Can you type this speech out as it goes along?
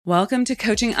Welcome to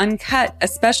Coaching Uncut, a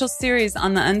special series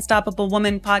on the Unstoppable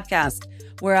Woman podcast,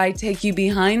 where I take you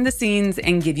behind the scenes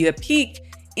and give you a peek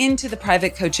into the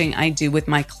private coaching I do with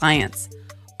my clients.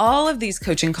 All of these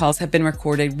coaching calls have been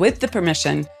recorded with the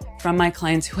permission from my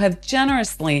clients who have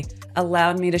generously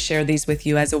allowed me to share these with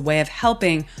you as a way of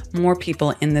helping more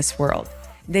people in this world.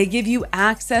 They give you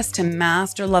access to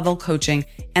master level coaching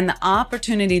and the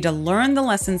opportunity to learn the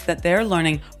lessons that they're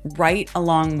learning right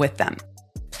along with them.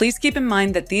 Please keep in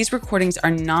mind that these recordings are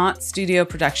not studio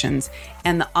productions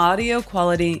and the audio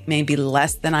quality may be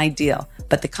less than ideal,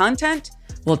 but the content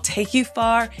will take you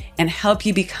far and help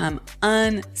you become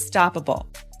unstoppable.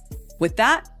 With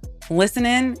that, listen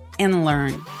in and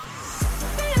learn.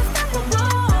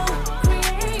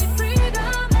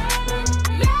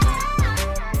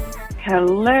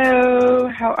 Hello,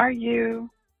 how are you?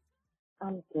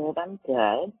 I'm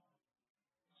good.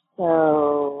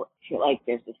 So I feel like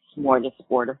there's this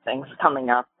smorgasbord of things coming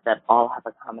up that all have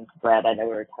a common thread. I know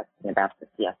we were texting about this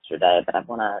yesterday, but I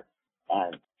want to,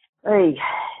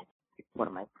 what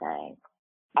am I saying?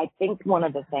 I think one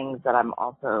of the things that I'm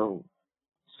also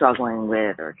struggling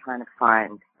with or trying to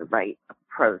find the right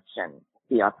approach and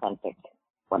be authentic,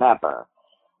 whatever,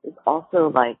 is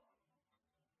also like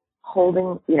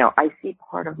holding, I see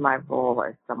part of my role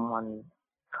as someone's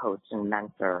coach and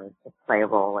mentor to play a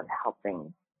role in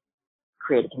helping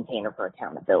create a container for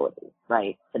accountability,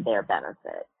 right, for their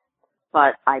benefit.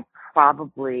 But I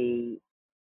probably,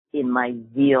 in my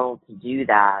zeal to do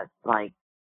that, like,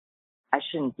 I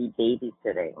shouldn't be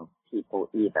babysitting people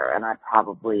either. And I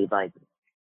probably,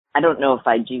 I don't know if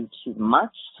I do too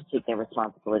much to take their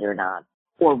responsibility or not.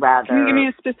 Or rather... Can you give me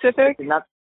a specific?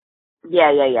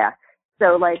 Yeah.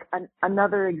 So,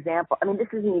 another example, I mean, this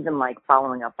isn't even,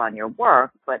 following up on your work,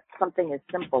 but something as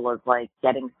simple as,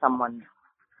 getting someone's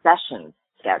sessions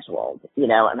scheduled,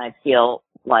 and I feel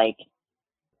like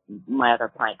my other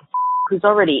client, who's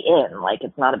already in,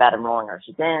 it's not about enrolling her.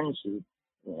 She's in, she's,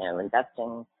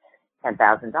 investing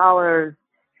 $10,000,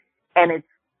 and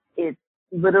it's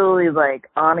literally,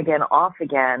 on again, off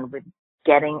again with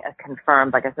getting a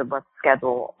confirmed, like I said, let's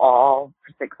schedule all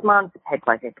for 6 months, pick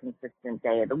a consistent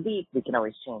day of the week. We can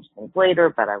always change things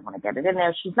later, but I want to get it in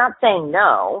there. She's not saying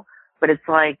no, but it's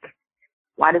why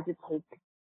does it take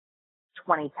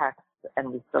 20 texts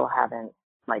and we still haven't,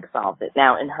 solved it?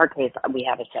 Now, in her case, we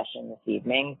have a session this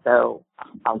evening, so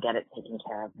I'll get it taken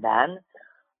care of then.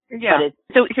 Yeah.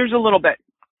 So here's a little bit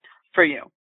for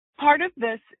you. Part of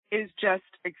this is just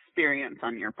experience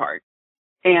on your part.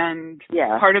 And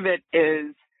part of it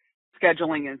is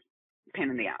scheduling is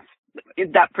pain in the ass.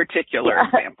 That particular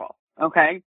example.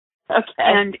 Okay? Okay.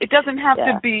 And it doesn't have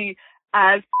to be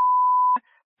as,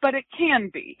 but it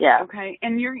can be. Yeah. Okay?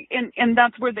 And and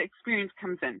that's where the experience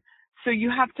comes in. So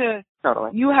you have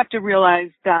to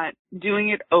realize that doing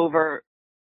it over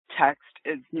text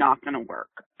is not going to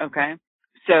work. Okay?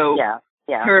 So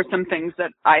here are some things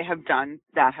that I have done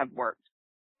that have worked.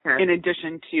 Sure. In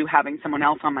addition to having someone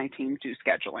else on my team do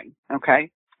scheduling, okay?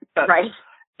 But right.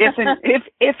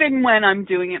 if and when I'm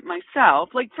doing it myself,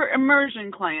 like for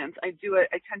immersion clients, I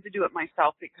tend to do it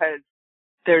myself because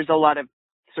there's a lot of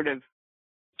sort of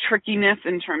trickiness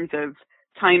in terms of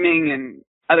timing and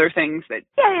other things that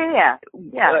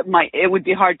it would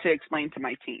be hard to explain to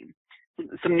my team,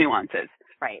 some nuances.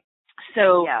 Right.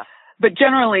 So, but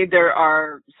generally there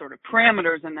are sort of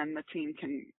parameters, and then the team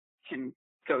can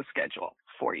go schedule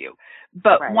for you.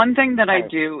 But one thing that I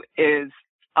do is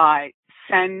I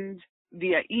send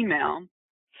via email,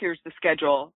 here's the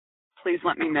schedule. Please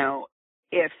let me know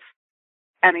if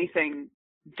anything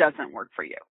doesn't work for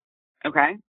you.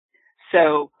 Okay?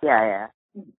 So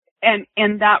and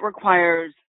that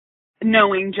requires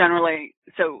knowing generally,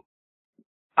 so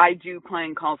I do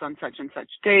client calls on such and such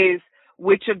days.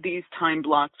 Which of these time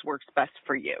blocks works best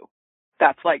for you?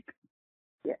 That's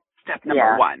step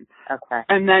number one. Okay.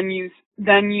 And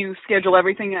then you schedule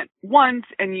everything at once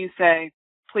and you say,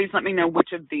 please let me know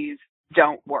which of these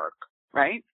don't work,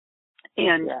 right?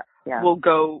 And we'll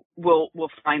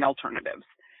find alternatives.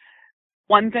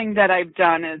 One thing that I've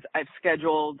done is I've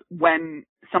scheduled when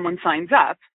someone signs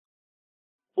up,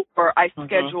 or I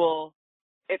schedule,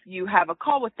 if you have a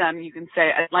call with them, you can say,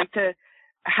 I'd like to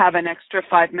have an extra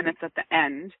 5 minutes at the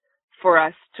end for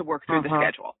us to work through the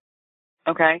schedule.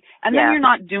 Okay? And then you're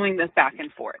not doing this back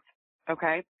and forth.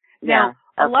 Okay? Now,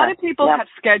 a lot of people have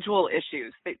schedule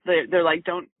issues. They're like,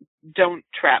 don't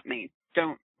trap me.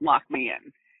 Don't lock me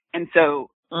in. And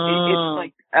so it's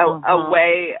like a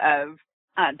way of,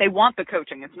 they want the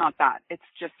coaching. It's not that. It's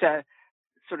just a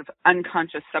sort of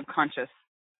unconscious, subconscious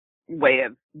way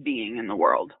of being in the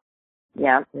world.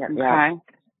 Yeah. Okay?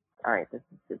 All right. This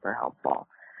is super helpful.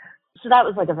 So that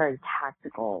was like a very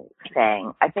tactical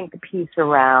thing. I think the piece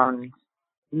around,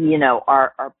 you know,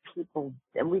 are people,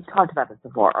 and we've talked about this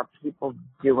before, are people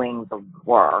doing the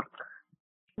work?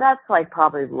 That's like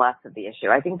probably less of the issue.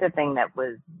 I think the thing that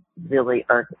was really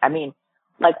I mean,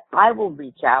 like I will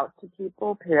reach out to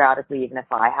people periodically, even if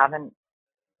I haven't,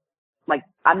 like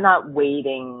I'm not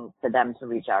waiting for them to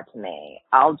reach out to me.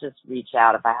 I'll just reach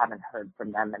out if I haven't heard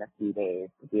from them in a few days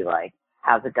to be like,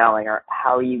 how's it going? Or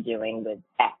how are you doing with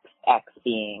X? X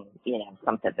being, you know,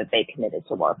 something that they committed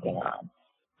to working on.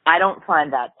 I don't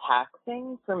find that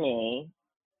taxing for me.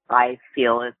 I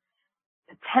feel it's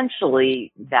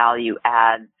potentially value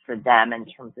add for them in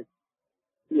terms of,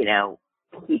 you know,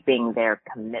 keeping their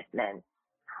commitment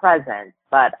present,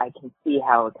 but I can see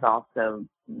how it could also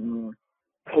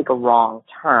take a wrong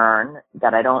turn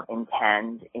that I don't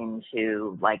intend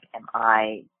into, like, am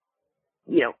I,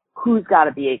 you know, who's got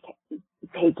to be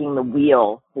taking the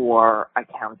wheel for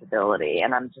accountability?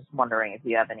 And I'm just wondering if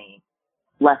you have any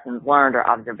lessons learned or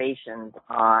observations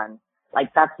on,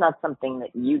 like, that's not something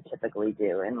that you typically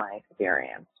do in my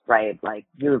experience, right? Like,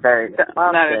 you're very responsive.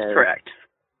 That is correct.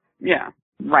 Yeah.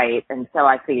 Right. And so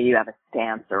I figure you have a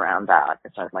stance around that,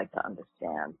 which I'd like to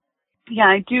understand. Yeah,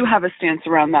 I do have a stance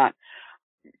around that.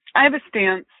 I have a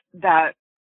stance that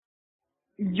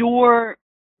you're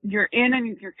in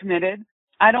and you're committed.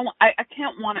 I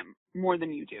can't want it more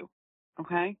than you do.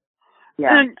 Okay?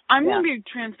 Yeah. And I'm going to be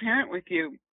transparent with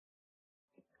you,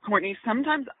 Courtney.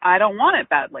 Sometimes I don't want it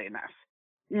badly enough.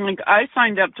 Like, I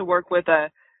signed up to work with a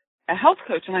health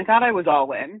coach and I thought I was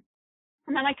all in.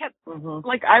 And then I kept,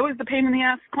 like, I was the pain in the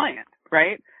ass client,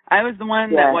 right? I was the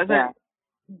one that wasn't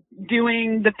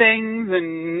doing the things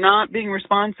and not being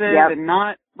responsive and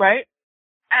not, right?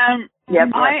 I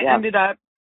ended up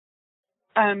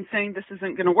saying this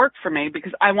isn't going to work for me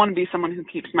because I want to be someone who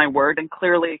keeps my word. And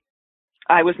clearly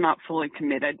I was not fully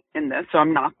committed in this, so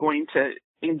I'm not going to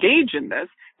engage in this.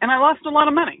 And I lost a lot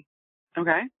of money,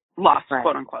 okay? Lost,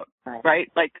 quote unquote,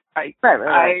 right? Like, I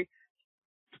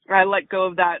let go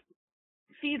of that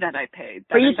fee that I paid.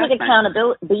 But you took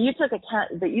accountability. But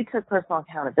you took personal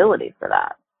accountability for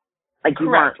that. Like, you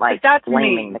weren't like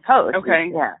blaming the coach.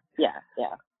 Okay. Yeah.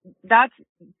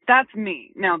 That's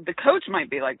me. Now the coach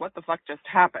might be like, "What the fuck just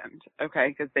happened?" Okay,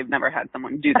 because they've never had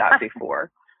someone do that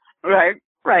before, right?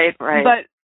 Right. But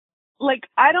like,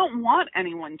 I don't want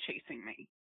anyone chasing me.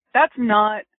 That's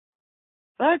not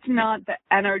the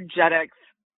energetics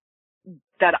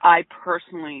that I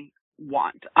personally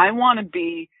want. I want to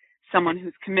be someone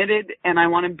who's committed, and I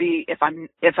want to be, if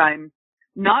I'm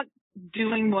not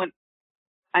doing what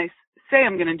I say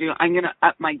I'm going to do, I'm going to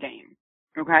up my game,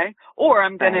 okay? Or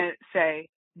I'm going to say,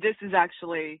 this is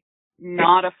actually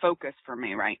not a focus for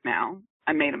me right now.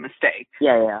 I made a mistake.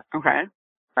 Yeah. Okay?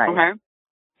 Right. Okay?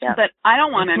 Yeah. But I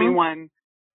don't want anyone,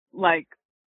 like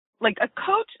a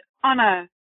coach on a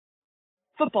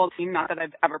football team, not that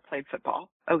I've ever played football,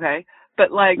 okay?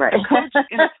 But like a coach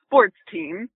in a sports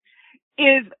team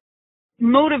is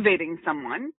motivating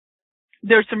someone.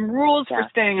 There's some rules for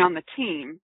staying on the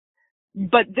team,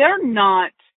 but they're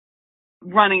not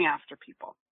running after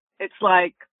people. It's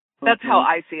like, that's how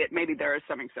I see it. Maybe there are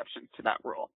some exceptions to that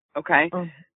rule, okay?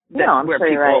 I'm where sure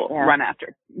people run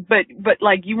after. But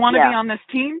like, you want to be on this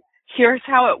team? Here's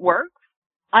how it works.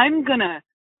 I'm going to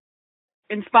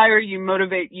inspire you,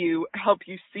 motivate you, help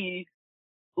you see,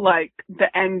 like, the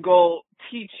end goal,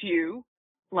 teach you,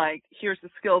 like, here's the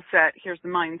skill set, here's the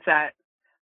mindset,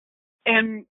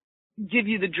 and give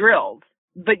you the drills.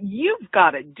 But you've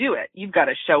got to do it. You've got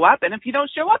to show up. And if you don't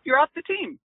show up, you're off the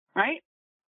team, right?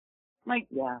 Like,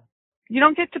 you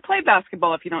don't get to play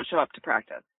basketball if you don't show up to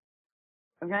practice.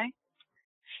 Okay?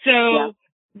 So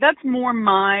that's more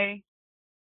my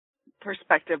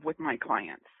perspective with my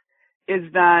clients,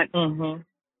 is that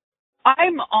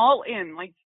I'm all in.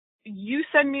 Like, you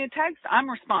send me a text, I'm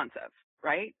responsive,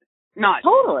 right? Not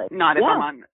if I'm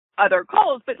on other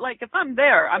calls, but like, if I'm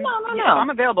there, if I'm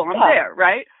available, I'm there,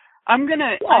 right? I'm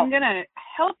gonna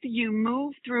help you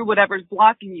move through whatever's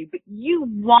blocking you, but you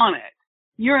want it.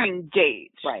 You're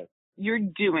engaged. Right. You're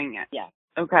doing it. Yeah.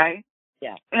 Okay?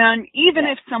 Yeah. And even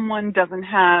if someone doesn't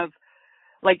have,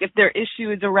 like, if their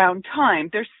issue is around time,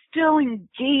 they're still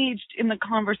engaged in the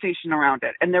conversation around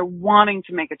it, and they're wanting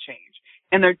to make a change,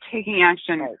 and they're taking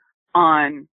action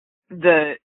on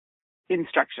the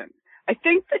instructions. I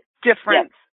think the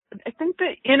difference, I think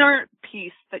the inner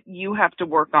piece that you have to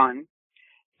work on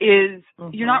is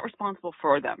you're not responsible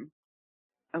for them,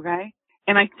 okay?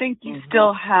 And I think you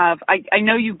still have, I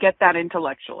know you get that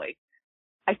intellectually.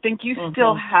 I think you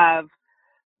still have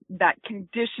that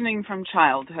conditioning from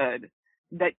childhood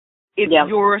that it's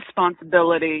your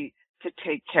responsibility to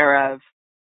take care of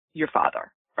your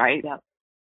father, right?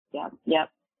 Yeah.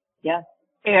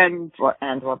 And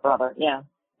or brother. Yeah.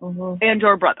 Mm-hmm. And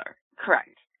or brother.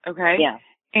 Correct. Okay. Yeah.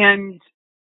 And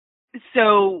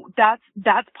so that's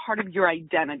part of your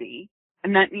identity,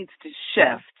 and that needs to shift.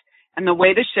 Yeah. And the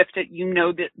way to shift it,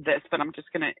 this, but I'm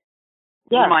just going to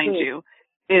remind you,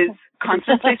 is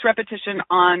constant spaced repetition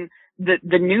on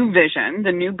the new vision,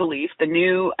 the new belief, the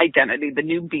new identity, the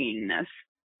new beingness,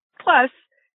 plus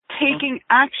taking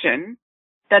action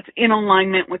that's in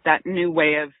alignment with that new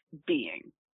way of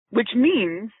being, which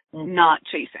means not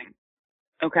chasing,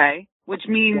 okay? Which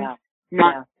means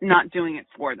not doing it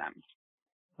for them.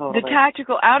 Totally. The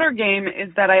tactical outer game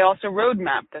is that I also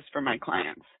roadmap this for my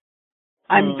clients.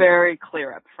 I'm very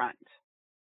clear up front.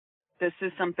 This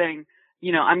is something,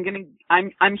 I'm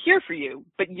here for you,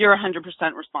 but you're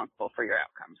 100% responsible for your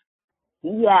outcomes.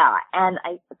 Yeah, and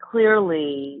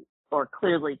clearly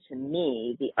to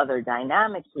me, the other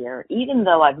dynamic here, even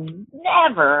though I've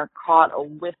never caught a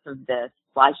whiff of this,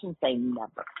 well, I shouldn't say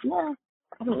never. No, I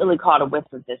haven't really caught a whiff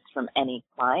of this from any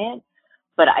client,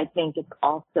 but I think it's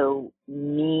also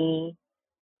me,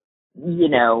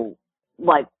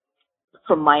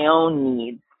 from my own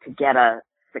needs to get a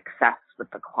success with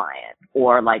the client,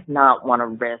 or not want to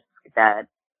risk that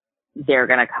they're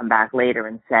going to come back later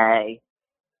and say,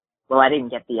 well, I didn't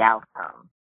get the outcome.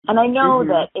 And I know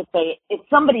that if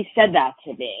somebody said that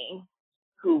to me,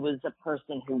 who was a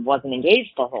person who wasn't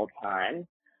engaged the whole time,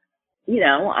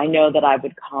 I know that I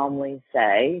would calmly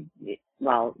say,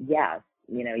 well, yes,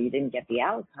 you didn't get the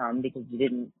outcome because you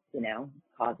didn't,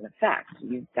 cause and effect.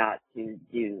 You've got to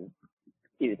do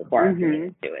the work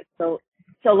and do it. So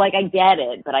I get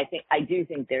it, but I do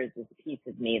think there's this piece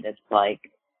of me that's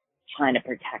trying to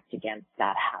protect against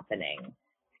that happening.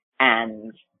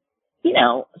 And,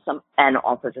 and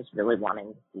also just really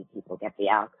wanting to see people get the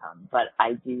outcome. But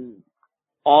I do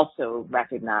also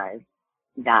recognize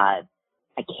that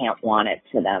I can't want it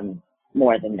to them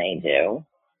more than they do.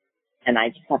 And I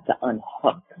just have to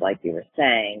unhook, like you were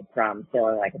saying, from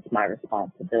feeling like it's my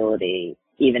responsibility,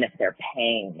 even if they're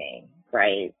paying me,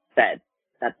 right?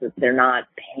 They're not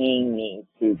paying me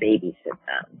to babysit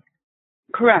them.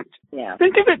 Correct. Yeah.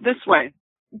 Think of it this way.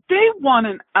 They want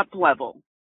an up level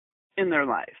in their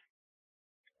life.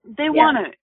 They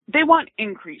want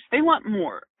increase. They want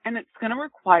more. And it's going to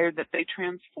require that they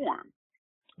transform.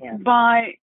 Yeah.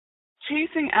 By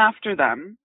chasing after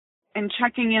them and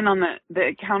checking in on the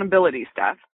accountability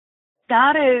stuff,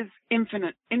 that is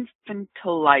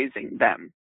infantilizing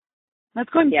them. That's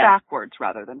going backwards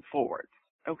rather than forwards.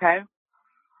 Okay?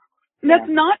 That's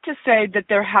not to say that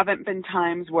there haven't been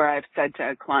times where I've said to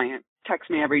a client,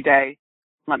 text me every day,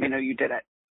 let me know you did it.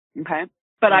 Okay?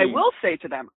 But I will say to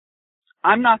them,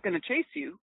 I'm not going to chase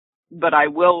you, but I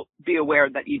will be aware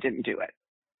that you didn't do it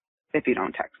if you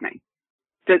don't text me.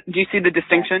 Do you see the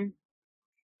distinction?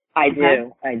 I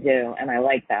do. And I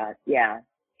like that. Yeah.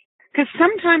 Because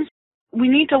sometimes we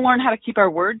need to learn how to keep our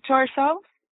word to ourselves.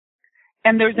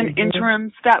 And there's an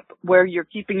interim step where you're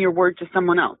keeping your word to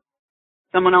someone else.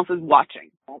 Someone else is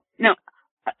watching. No,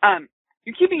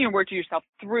 you're keeping your word to yourself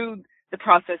through the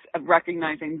process of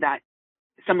recognizing that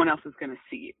someone else is going to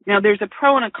see you. Now, there's a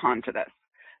pro and a con to this.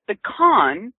 The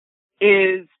con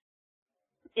is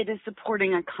it is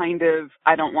supporting a kind of,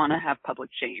 I don't want to have public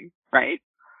shame, right?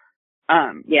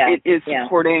 It is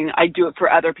supporting, I do it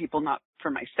for other people, not for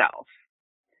myself.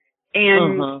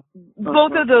 And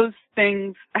both of those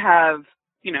things have,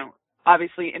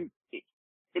 obviously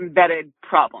embedded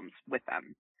problems with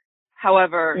them.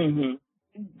 However,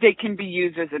 they can be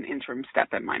used as an interim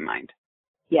step in my mind.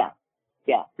 Yeah.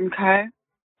 Okay.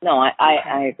 No,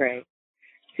 I agree.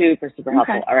 Super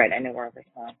helpful. Okay. All right, I know we're over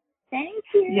time. Thank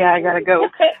you. Yeah, I gotta go.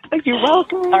 You're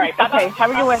welcome. All right, bye-bye. Okay,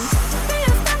 have a good one.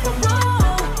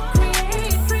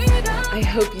 I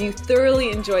hope you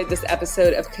thoroughly enjoyed this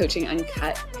episode of Coaching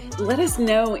Uncut. Let us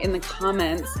know in the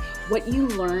comments what you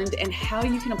learned and how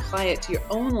you can apply it to your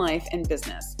own life and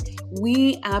business.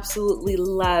 We absolutely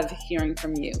love hearing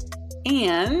from you.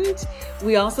 And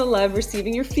we also love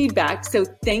receiving your feedback. So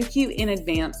thank you in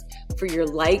advance for your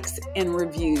likes and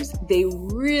reviews. They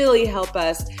really help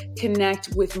us connect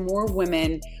with more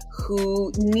women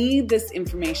who need this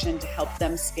information to help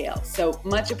them scale. So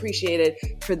much appreciated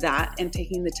for that and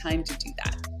taking the time to do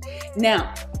that.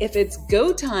 Now, if it's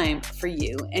go time for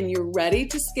you and you're ready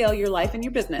to scale your life and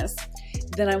your business,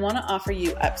 then I want to offer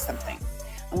you up something.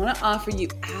 I want to offer you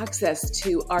access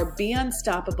to our Be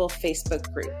Unstoppable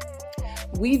Facebook group.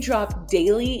 We drop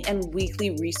daily and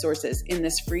weekly resources in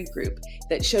this free group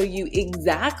that show you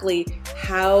exactly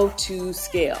how to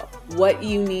scale, what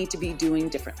you need to be doing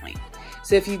differently.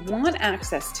 So if you want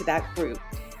access to that group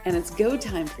and it's go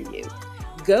time for you,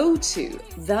 go to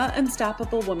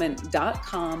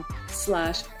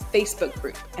theunstoppablewoman.com/Facebook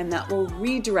group, and that will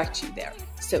redirect you there.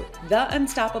 So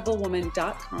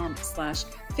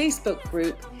theunstoppablewoman.com/Facebook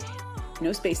group,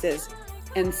 no spaces,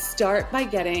 and start by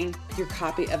getting your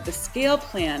copy of the scale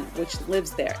plan, which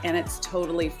lives there, and it's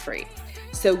totally free.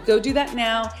 So go do that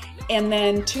now, and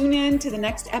then tune in to the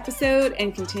next episode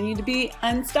and continue to be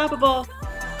unstoppable.